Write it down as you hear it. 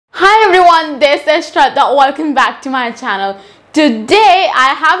everyone, this is Shraddha. Welcome back to my channel. Today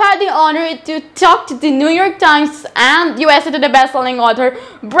I have had the honor to talk to the New York Times and USA Today best-selling author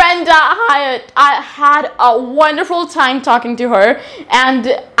Brenda Hiatt. I had a wonderful time talking to her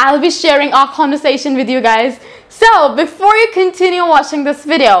and I'll be sharing our conversation with you guys. So before you continue watching this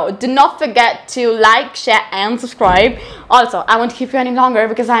video, do not forget to like, share and subscribe. Also, I won't keep you any longer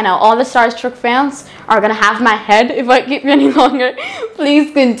because I know all the Starstruck fans are gonna have my head if I keep you any longer.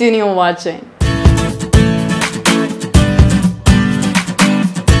 Please continue watching.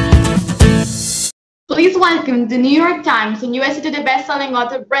 Please welcome the New York Times and USA Today best-selling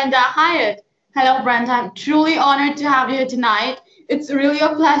author Brenda Hiatt. Hello Brenda, I'm truly honored to have you here tonight. It's really a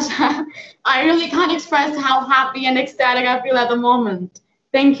pleasure. I really can't express how happy and ecstatic I feel at the moment.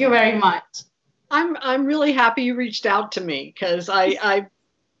 Thank you very much. I'm really happy you reached out to me because I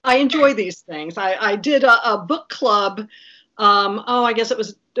enjoy these things. I did a book club. I guess it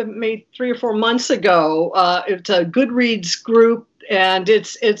was maybe 3 or 4 months ago. It's a Goodreads group, and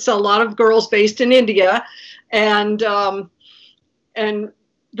it's a lot of girls based in India, and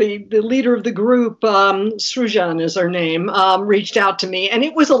the leader of the group, Srujan is her name, reached out to me, and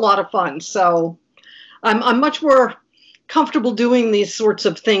it was a lot of fun. So I'm much more comfortable doing these sorts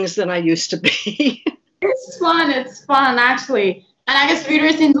of things than I used to be. It's fun actually. And I guess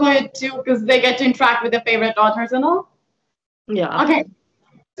readers enjoy it too because they get to interact with their favorite authors and all. Yeah. Okay.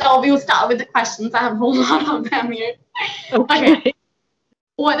 So we'll start with the questions. I have a whole lot of them here. Okay.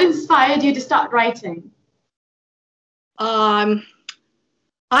 What inspired you to start writing?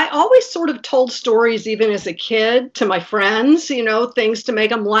 I always sort of told stories even as a kid to my friends, you know, things to make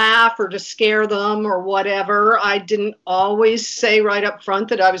them laugh or to scare them or whatever. I didn't always say right up front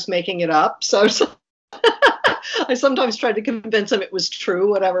that I was making it up. So I sometimes tried to convince them it was true,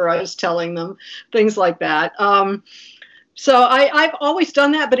 whatever I was telling them, things like that. So I've always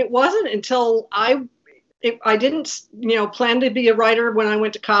done that, but it wasn't until I didn't, you know, plan to be a writer when I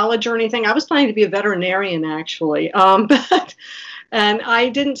went to college or anything. I was planning to be a veterinarian, actually. And I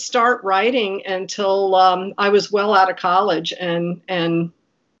didn't start writing until I was well out of college and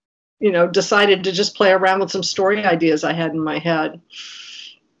you know, decided to just play around with some story ideas I had in my head.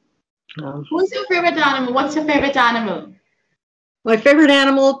 Who's your favorite animal? What's your favorite animal? My favorite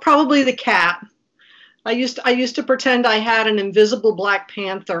animal, probably the cat. I used to pretend I had an invisible Black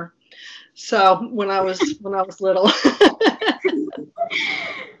Panther. So when I was little.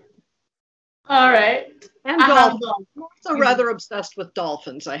 All right. And dolphins. I'm also rather obsessed with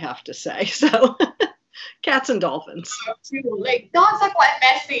dolphins, I have to say. So cats and dolphins. Like dogs are quite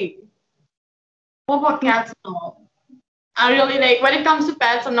messy. What about cats and all? I really like when it comes to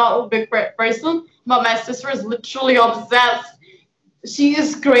pets, I'm not a big person, but my sister is literally obsessed. She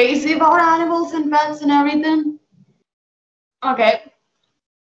is crazy about animals and pets and everything. Okay.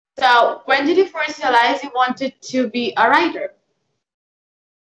 So when did you first realize you wanted to be a writer?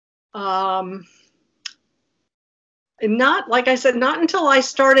 Not, like I said, not until I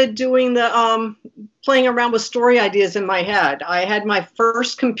started doing the playing around with story ideas in my head. I had my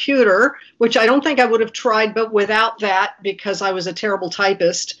first computer, which I don't think I would have tried, but without that, because I was a terrible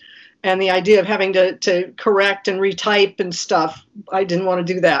typist, and the idea of having to correct and retype and stuff, I didn't want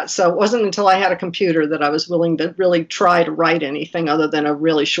to do that. So it wasn't until I had a computer that I was willing to really try to write anything other than a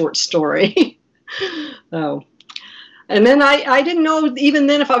really short story. And then I didn't know even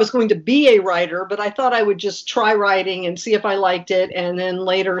then if I was going to be a writer, but I thought I would just try writing and see if I liked it, and then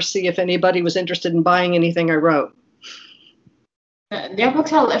later see if anybody was interested in buying anything I wrote. Their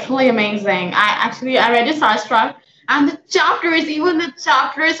books are literally amazing. I read STARSTRUCK, and the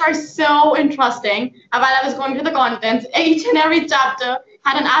chapters are so interesting. And while I was going through the contents, each and every chapter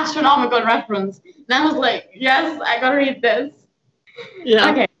had an astronomical reference. And I was like, yes, I gotta read this.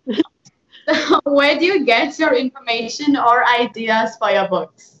 Yeah. Okay. Where do you get your information or ideas for your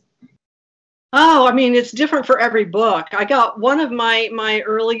books? Oh, I mean, it's different for every book. I got one of my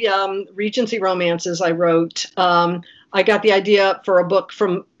early Regency romances I wrote. I got the idea for a book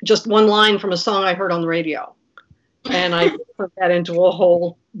from just one line from a song I heard on the radio. And I put that into a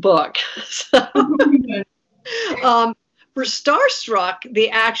whole book. So, for STARSTRUCK, the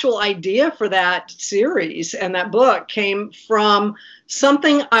actual idea for that series and that book came from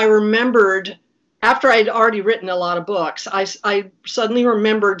something I remembered after I'd already written a lot of books. I suddenly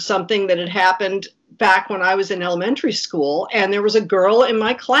remembered something that had happened back when I was in elementary school, and there was a girl in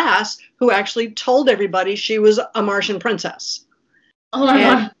my class who actually told everybody she was a Martian princess. Oh my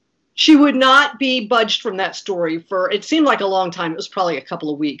God. she would not be budged from that story for, it seemed like a long time. It was probably a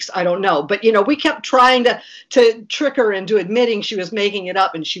couple of weeks. I don't know. But, you know, we kept trying to trick her into admitting she was making it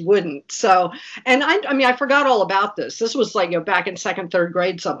up, and she wouldn't. So, and I mean, I forgot all about this. This was like, you know, back in second, third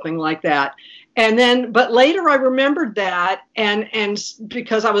grade, something like that. And then, but later I remembered that. And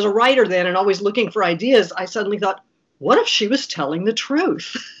because I was a writer then and always looking for ideas, I suddenly thought, what if she was telling the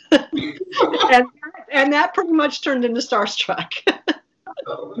truth? and that pretty much turned into Starstruck.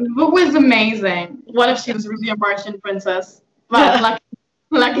 The book was amazing. What if she was really a Martian princess? Well,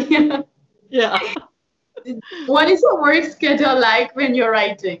 lucky. Yeah. What is your work schedule like when you're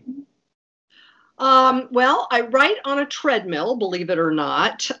writing? Well, I write on a treadmill, believe it or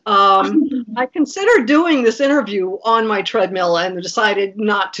not. I considered doing this interview on my treadmill and decided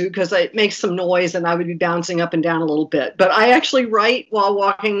not to because it makes some noise and I would be bouncing up and down a little bit. But I actually write while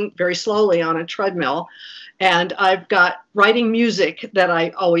walking very slowly on a treadmill. And I've got writing music that I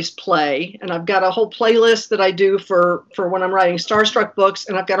always play. And I've got a whole playlist that I do for when I'm writing Starstruck books.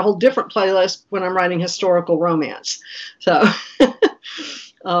 And I've got a whole different playlist when I'm writing historical romance. So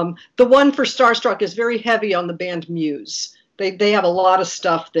the one for Starstruck is very heavy on the band Muse. They have a lot of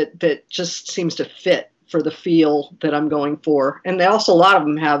stuff that just seems to fit for the feel that I'm going for. And they also, a lot of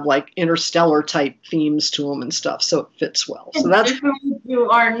them have like interstellar type themes to them and stuff. So it fits well. So that's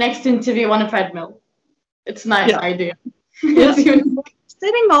you our next interview on a treadmill. It's a nice idea. Yeah.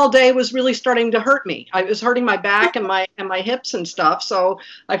 Sitting all day was really starting to hurt me. I was hurting my back and my hips and stuff. So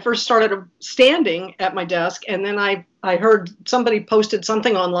I first started standing at my desk, and then I heard somebody posted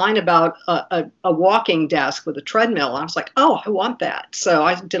something online about a walking desk with a treadmill. I was like, oh, I want that. So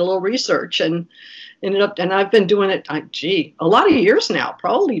I did a little research and ended up, and I've been doing it, a lot of years now,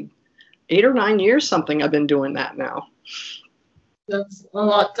 probably 8 or 9 years, something. I've been doing that now. That's a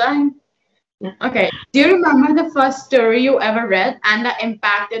lot of time. Okay. Do you remember the first story you ever read and the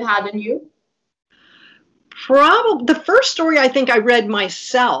impact it had on you? Probably the first story I think I read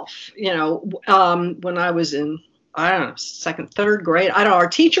myself, you know, when I was in, I don't know, second, third grade. I don't know. Our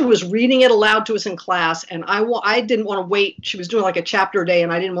teacher was reading it aloud to us in class, and I didn't want to wait. She was doing like a chapter a day,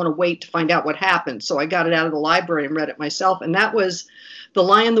 and I didn't want to wait to find out what happened. So I got it out of the library and read it myself. And that was The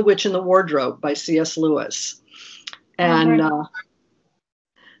Lion, the Witch, and the Wardrobe by C.S. Lewis. And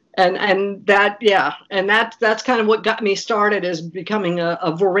And that, yeah, and that's kind of what got me started as becoming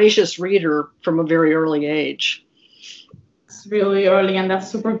a voracious reader from a very early age. It's really early, and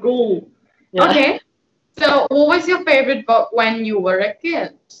that's super cool. Yeah. Okay, so what was your favorite book when you were a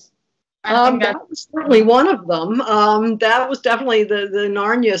kid? That was certainly one of them. That was definitely the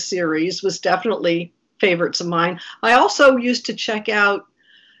Narnia series was definitely favorites of mine. I also used to check out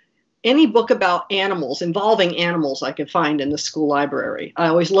any book about animals, involving animals I could find in the school library. I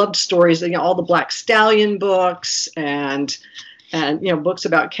always loved stories, you know, all the Black Stallion books and you know, books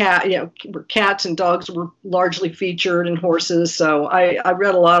about where cats and dogs were largely featured, and horses. So I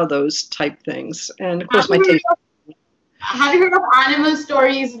read a lot of those type things. And of course my taste. Have you heard of Animal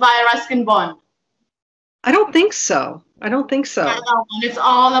Stories by Ruskin Bond? I don't think so. It's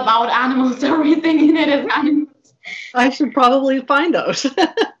all about animals. Everything in it is animals. I should probably find those.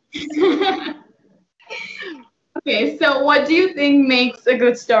 Okay, so what do you think makes a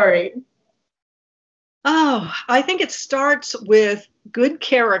good story? Oh, I think it starts with good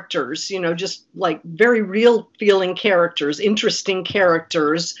characters, you know, just like very real feeling characters, interesting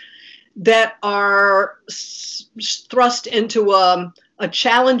characters that are thrust into a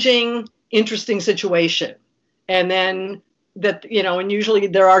challenging, interesting situation. And then that, you know, and usually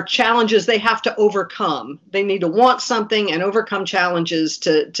there are challenges they have to overcome. They need to want something and overcome challenges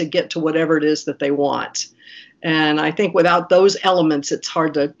to get to whatever it is that they want. And I think without those elements, it's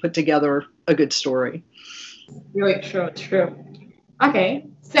hard to put together a good story. Really true. Okay,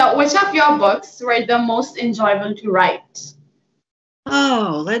 so which of your books were the most enjoyable to write?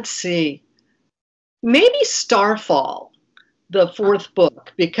 Oh, let's see. Maybe Starfall, the fourth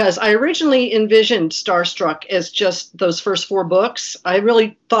book, because I originally envisioned Starstruck as just those first 4 books. I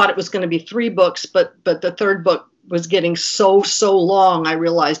really thought it was going to be 3 books, but the third book was getting so long, I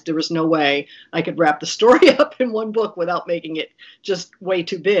realized there was no way I could wrap the story up in 1 book without making it just way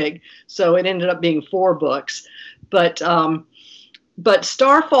too big. So it ended up being 4 books. But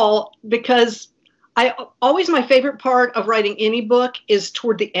Starfall, because my favorite part of writing any book is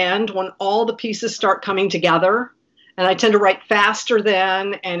toward the end when all the pieces start coming together. And I tend to write faster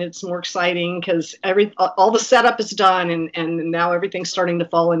then, and it's more exciting because all the setup is done, and now everything's starting to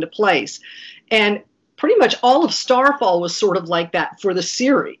fall into place. And pretty much all of Starfall was sort of like that for the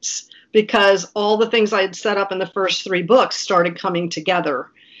series, because all the things I had set up in the first 3 books started coming together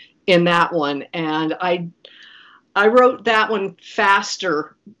in that one. And I wrote that one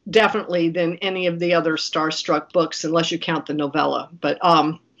faster, definitely, than any of the other Starstruck books, unless you count the novella. But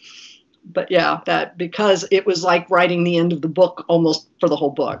yeah, that because it was like writing the end of the book almost for the whole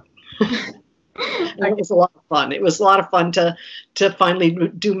book. It was a lot of fun. It was a lot of fun to finally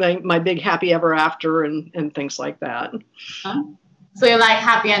do my big happy ever after and things like that. So you like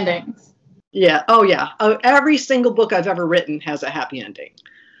happy endings? Yeah. Oh yeah. Every single book I've ever written has a happy ending.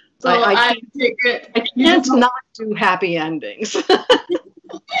 So I can't not do happy endings.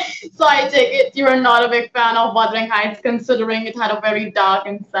 So I take it you are not a big fan of Wuthering Heights, considering it had a very dark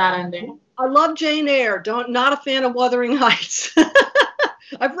and sad ending. I love Jane Eyre. Not a fan of Wuthering Heights.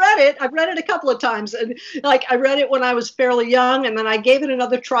 I've read it. I've read it a couple of times, and like I read it when I was fairly young, and then I gave it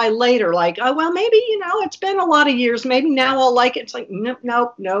another try later. Like, oh well, maybe it's been a lot of years. Maybe now I'll like it. It's like nope.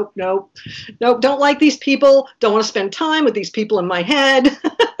 Don't like these people. Don't want to spend time with these people in my head.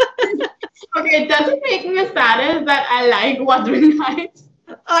 Okay, it doesn't make me sad is that I like Wuthering Heights.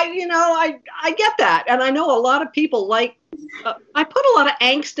 I get that, and I know a lot of people like. I put a lot of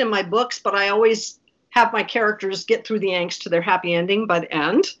angst in my books, but I always have my characters get through the angst to their happy ending by the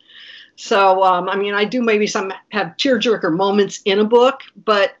end. So, I mean, I do maybe have tearjerker moments in a book,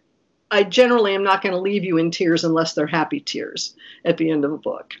 but I generally am not going to leave you in tears unless they're happy tears at the end of a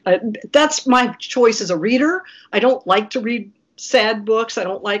book. That's my choice as a reader. I don't like to read sad books. I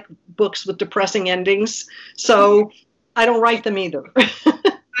don't like books with depressing endings. So I don't write them either.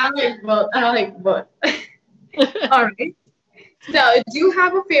 I like both. All right. So, do you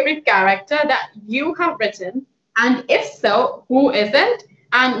have a favorite character that you have written? And if so, who is it?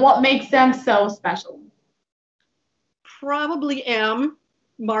 And what makes them so special? Probably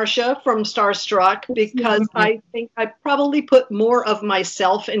Marcia from Starstruck, because I think I probably put more of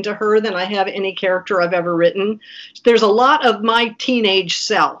myself into her than I have any character I've ever written. There's a lot of my teenage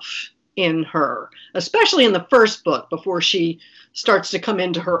self in her, especially in the first book before she starts to come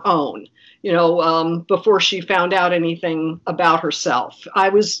into her own. Before she found out anything about herself. I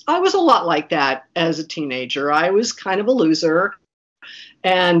was a lot like that as a teenager. I was kind of a loser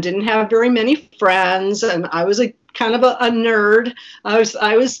and didn't have very many friends, and I was a kind of a nerd. I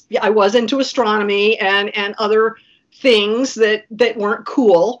was into astronomy and other things that weren't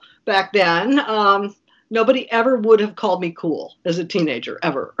cool back then. Nobody ever would have called me cool as a teenager,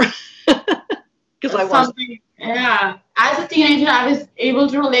 ever. Because I wasn't. Yeah. As a teenager, I was able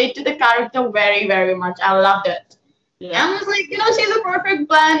to relate to the character very, very much. I loved it. Yeah. And I was like, she's a perfect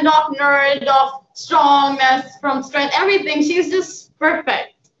blend of nerd, of strongness, from strength, everything. She's just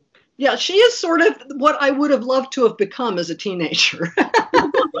perfect. Yeah, she is sort of what I would have loved to have become as a teenager.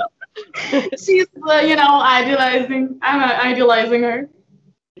 She's, idealizing. I'm idealizing her.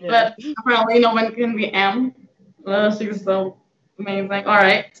 Yeah. But apparently no one can be M. She's so amazing. All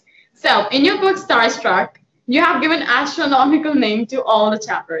right. So, in your book, Starstruck, you have given astronomical name to all the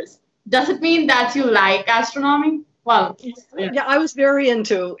chapters. Does it mean that you like astronomy? Well, yeah, I was very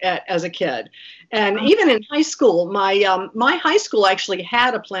into it as a kid. And even in high school, my high school actually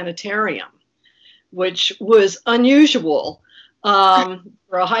had a planetarium, which was unusual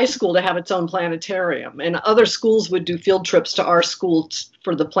for a high school to have its own planetarium. And other schools would do field trips to our school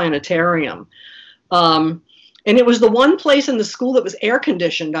for the planetarium. And it was the one place in the school that was air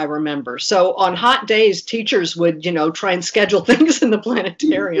conditioned, I remember. So on hot days, teachers would, try and schedule things in the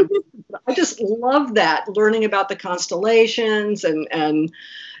planetarium. I just loved that, learning about the constellations, and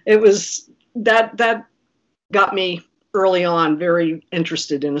it was that got me early on very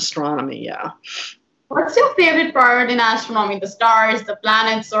interested in astronomy. Yeah. What's your favorite part in astronomy? The stars, the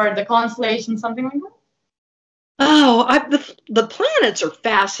planets, or the constellations, something like that? Oh, the planets are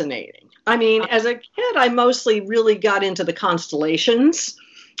fascinating. I mean, as a kid, I mostly really got into the constellations,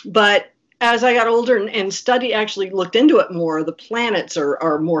 but as I got older and actually looked into it more, the planets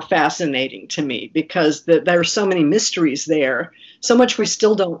are more fascinating to me because there are so many mysteries there, so much we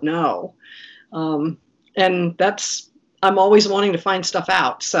still don't know. And I'm always wanting to find stuff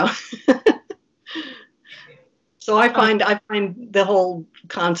out. So, so I find the whole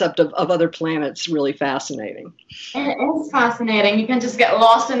concept of other planets really fascinating. It is fascinating. You can just get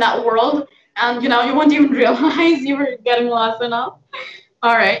lost in that world, and you won't even realize you were getting lost enough.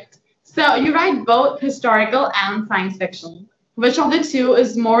 All right. So you write both historical and science fiction. Which of the two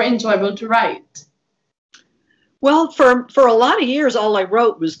is more enjoyable to write? Well, for a lot of years, all I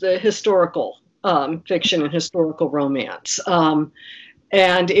wrote was the historical fiction and historical romance.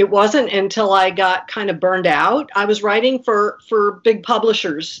 And it wasn't until I got kind of burned out. I was writing for big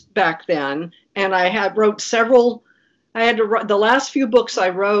publishers back then, and I wrote several. I had to write the last few books I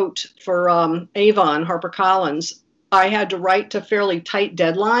wrote for Avon, HarperCollins. I had to write to fairly tight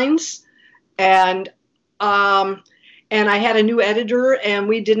deadlines, and and I had a new editor, and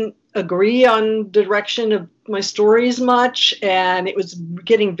we didn't agree on the direction of my stories much, and it was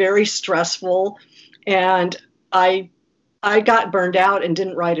getting very stressful, and I got burned out and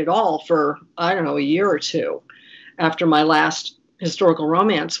didn't write at all for, I don't know, a year or two after my last historical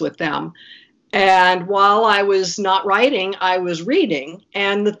romance with them. And while I was not writing, I was reading,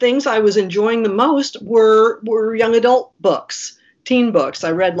 and the things I was enjoying the most were young adult books, teen books.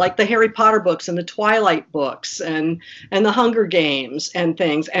 I read like the Harry Potter books and the Twilight books and the Hunger Games and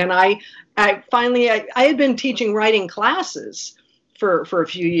things. And I finally had been teaching writing classes for a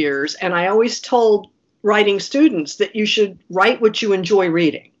few years, and I always told writing students that you should write what you enjoy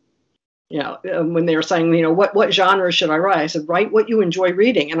reading. You know, when they were saying, you know, what genre should I write? I said, write what you enjoy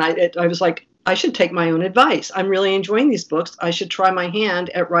reading. And I was like, I should take my own advice. I'm really enjoying these books. I should try my hand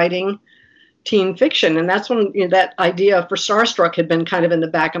at writing teen fiction. And that's when, you know, that idea for Starstruck had been kind of in the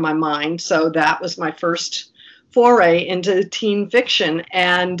back of my mind. So that was my first foray into teen fiction.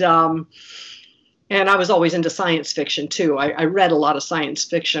 And I was always into science fiction too. I read a lot of science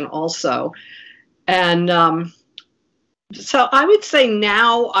fiction also. And so I would say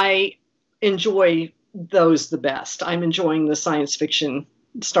now I enjoy those the best. I'm enjoying the science fiction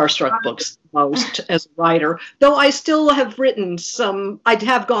Starstruck books most as a writer, though I still have written some. I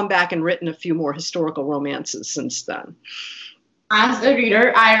have gone back and written a few more historical romances since then. As a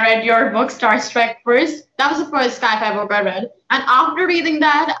reader, I read your book Starstruck first. That was the first sci-fi book I read, and after reading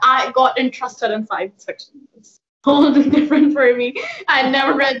that, I got interested in science fiction. It's totally different for me. I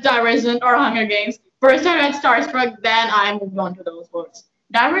never read Divergent or Hunger Games. First, I read Starstruck, then I moved on to those books.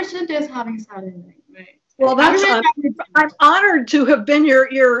 Divergent is having sad ending, right? Well, I'm honored to have been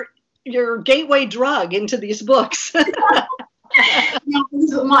your gateway drug into these books. No,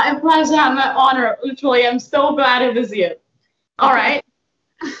 this is my pleasure, my honor. Literally, I'm so glad it was you. All right.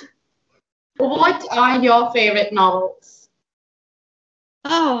 What are your favorite novels?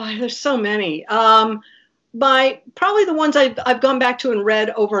 Oh, there's so many. Probably the ones I've gone back to and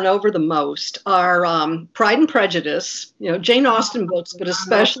read over and over the most are Pride and Prejudice, you know, Jane Austen books, but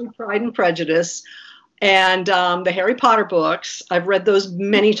especially Pride and Prejudice, and the Harry Potter books. I've read those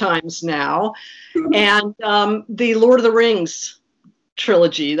many times now, and the Lord of the Rings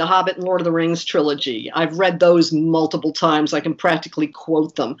trilogy, the Hobbit and Lord of the Rings trilogy. I've read those multiple times. I can practically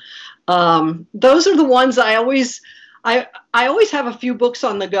quote them. Those are the ones I always have a few books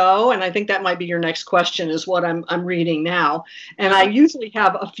on the go, and I think that might be your next question, is what I'm reading now. And I usually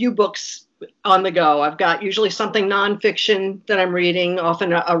have a few books on the go. I've got usually something nonfiction that I'm reading,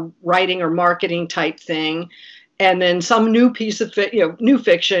 often a writing or marketing type thing, and then some new piece of new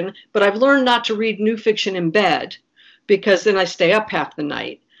fiction. But I've learned not to read new fiction in bed, because then I stay up half the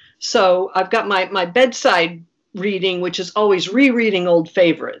night. So I've got my bedside reading, which is always rereading old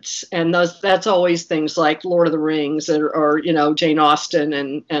favorites, and that's always things like Lord of the Rings or you know, Jane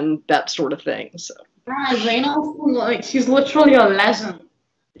Austen and that sort of thing. So yeah, Jane Austen, like, she's literally a legend.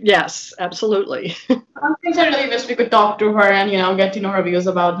 Yes, absolutely. Sometimes I really wish we could talk to her and, you know, get to know her views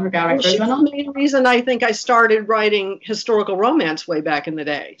about her characters. Well, the main reason I think I started writing historical romance way back in the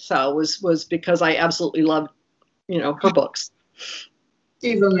day. So was because I absolutely loved, you know, her books.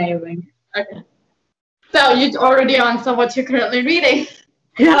 She's amazing. Okay. So you already answered what you're currently reading.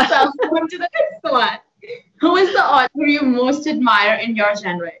 Yeah. So going to the next one. Who is the author you most admire in your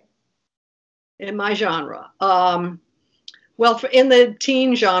genre? In my genre? Well, in the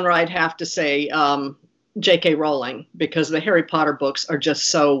teen genre, I'd have to say J.K. Rowling, because the Harry Potter books are just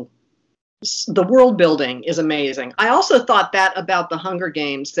so, the world building is amazing. I also thought that about the Hunger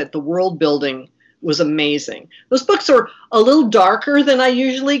Games, that the world building was amazing. Those books are a little darker than I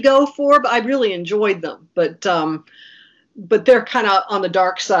usually go for, but I really enjoyed them. But they're kind of on the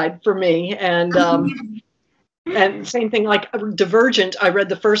dark side for me. And same thing like Divergent. I read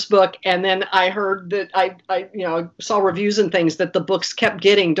the first book, and then I heard that I saw reviews and things that the books kept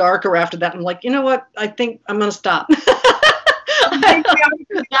getting darker after that. I'm like, you know what? I think I'm gonna stop.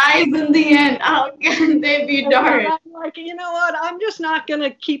 Guys, in the end, how can they be dark? I'm like, you know what? I'm just not going to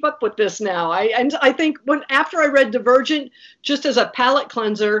keep up with this now. I think after I read Divergent, just as a palate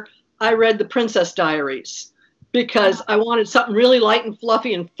cleanser, I read The Princess Diaries, because I wanted something really light and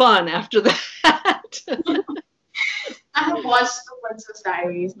fluffy and fun after that. I have watched The Princess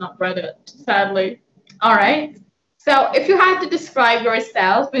Diaries, not read it, sadly. All right. So if you had to describe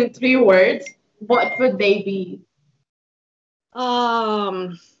yourself in 3 words, what would they be?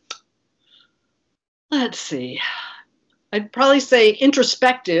 Let's see. I'd probably say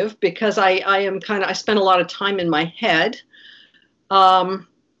introspective, because I spend a lot of time in my head. I'm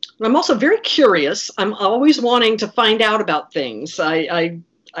also very curious. I'm always wanting to find out about things. I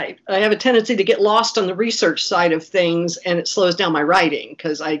I have a tendency to get lost on the research side of things, and it slows down my writing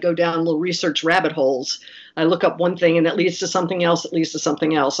because I go down little research rabbit holes. I look up one thing and it leads to something else, it leads to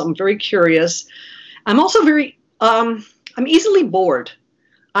something else. I'm very curious. I'm also very, I'm easily bored.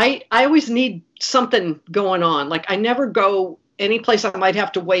 I always need something going on. Like I never go any place I might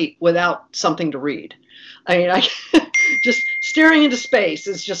have to wait without something to read. I mean, just staring into space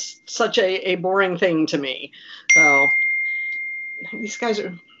is just such a boring thing to me. So these guys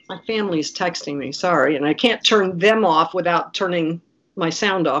are, my family's texting me, sorry, and I can't turn them off without turning my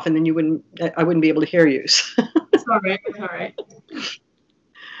sound off, and then I wouldn't be able to hear you. Sorry, sorry.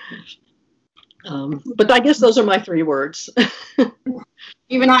 But I guess those are my 3 words.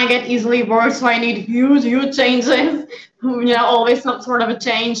 Even I get easily bored, so I need huge changes. You know, always some sort of a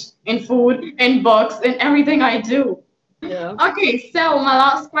change in food, in books, in everything I do. Yeah. Okay, so my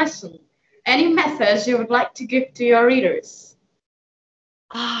last question. Any message you would like to give to your readers?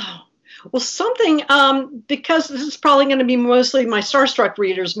 Well, something, because this is probably going to be mostly my Starstruck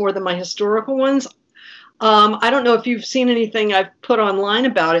readers more than my historical ones. I don't know if you've seen anything I've put online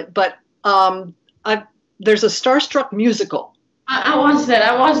about it, but there's a Starstruck musical. I watched it.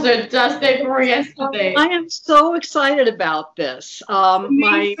 I watched it just day before yesterday. I am so excited about this.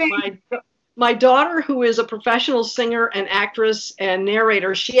 My daughter, who is a professional singer and actress and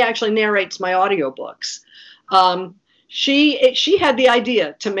narrator, she actually narrates my audiobooks. She had the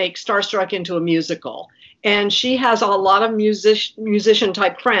idea to make Starstruck into a musical, and she has a lot of musician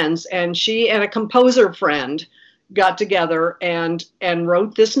type friends, and she and a composer friend got together and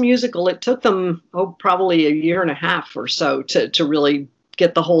wrote this musical. It took them probably a year and a half or so to really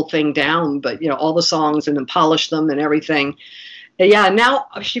get the whole thing down, but you know, all the songs and then polish them and everything. Yeah, now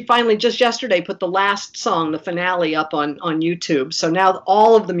she finally just yesterday put the last song, the finale, up on YouTube. So now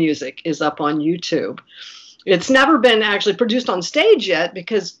all of the music is up on YouTube. It's never been actually produced on stage yet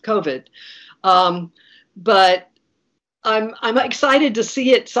because COVID, but I'm excited to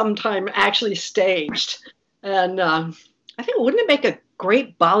see it sometime actually staged. And I think, wouldn't it make a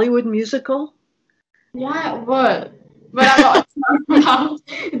great Bollywood musical? Yeah, it would. But I'm not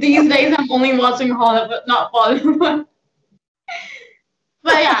these days I'm only watching Hollywood, not Bollywood.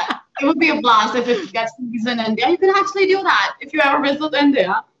 But yeah, it would be a blast if it gets released in India. You could actually do that. If you ever visit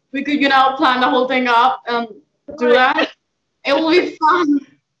India, we could, you know, plan the whole thing up and do that. It will be fun.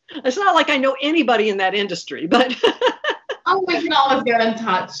 It's not like I know anybody in that industry, but oh, we can always get in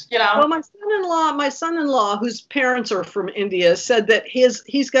touch, you know. Well, my son-in-law, whose parents are from India, said that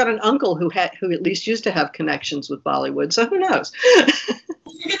he's got an uncle who at least used to have connections with Bollywood. So who knows?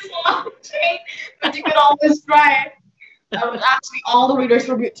 It's a long chain, but you could always try it. Actually, all the readers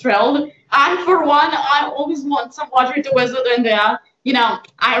will be thrilled. And for one, I always want somebody to visit India. You know,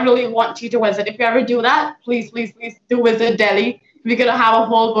 I really want you to visit. If you ever do that, please do visit Delhi. We're gonna have a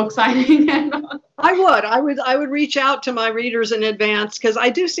whole book signing. I would reach out to my readers in advance because I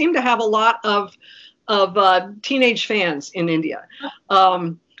do seem to have a lot of teenage fans in India.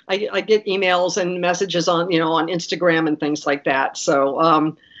 I get emails and messages on Instagram and things like that.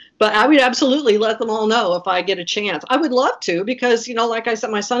 So, but I would absolutely let them all know if I get a chance. I would love to because, you know, like I said,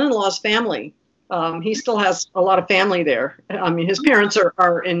 my son-in-law's family. He still has a lot of family there. I mean, his parents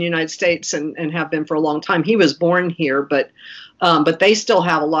are in the United States and have been for a long time. He was born here, but they still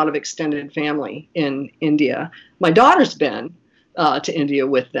have a lot of extended family in India. My daughter's been to India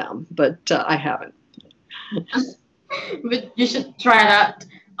with them, but I haven't. But you should try that.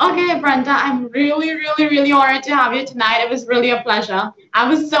 Okay, Brenda, I'm really honored to have you tonight. It was really a pleasure. I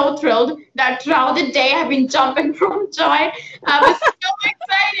was so thrilled that throughout the day I've been jumping from joy. I was so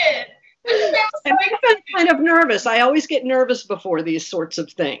excited. And I've been kind of nervous. I always get nervous before these sorts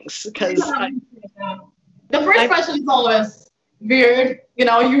of things because the first question is always weird. You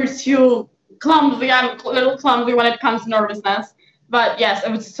know, you're too clumsy. I'm a little clumsy when it comes to nervousness. But yes, it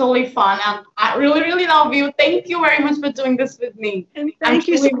was totally fun. And I really love you. Thank you very much for doing this with me. And thank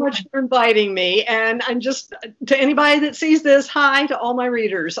you so much for inviting me. And I'm just, to anybody that sees this, hi to all my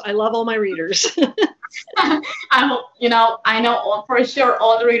readers. I love all my readers. I hope, I know for sure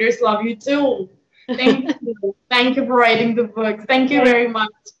all the readers love you too. Thank you. Thank you for writing the books. Thank you very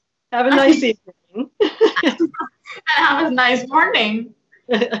much. Have a nice evening. And have a nice morning.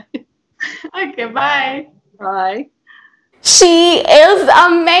 Okay, bye. Bye. She is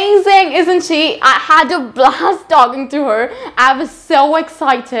amazing, isn't she? I had a blast talking to her. I was so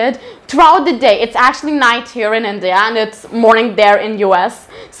excited throughout the day. It's actually night here in India and it's morning there in US.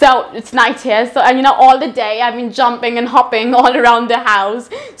 So it's night here. So, and all the day I've been jumping and hopping all around the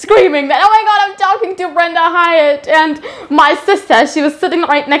house. screaming that, oh my god, I'm talking to Brenda Hiatt. And my sister, she was sitting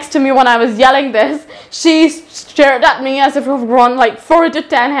right next to me when I was yelling this. She stared at me as if I've grown like 4 to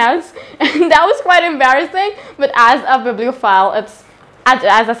 10 heads. And that was quite embarrassing. But as a bibliophile, it's,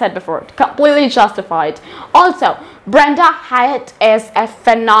 as I said before, completely justified. Also, Brenda Hiatt is a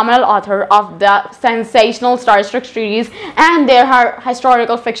phenomenal author of the sensational Starstruck series, and there are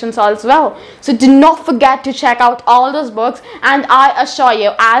historical fictions as well. So do not forget to check out all those books, and I assure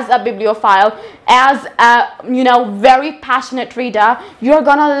you, as a bibliophile, as a very passionate reader, you're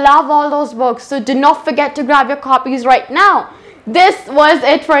gonna love all those books. So do not forget to grab your copies right now. This was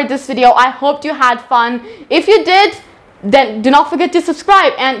it for this video. I hope you had fun. If you did, then do not forget to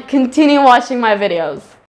subscribe and continue watching my videos.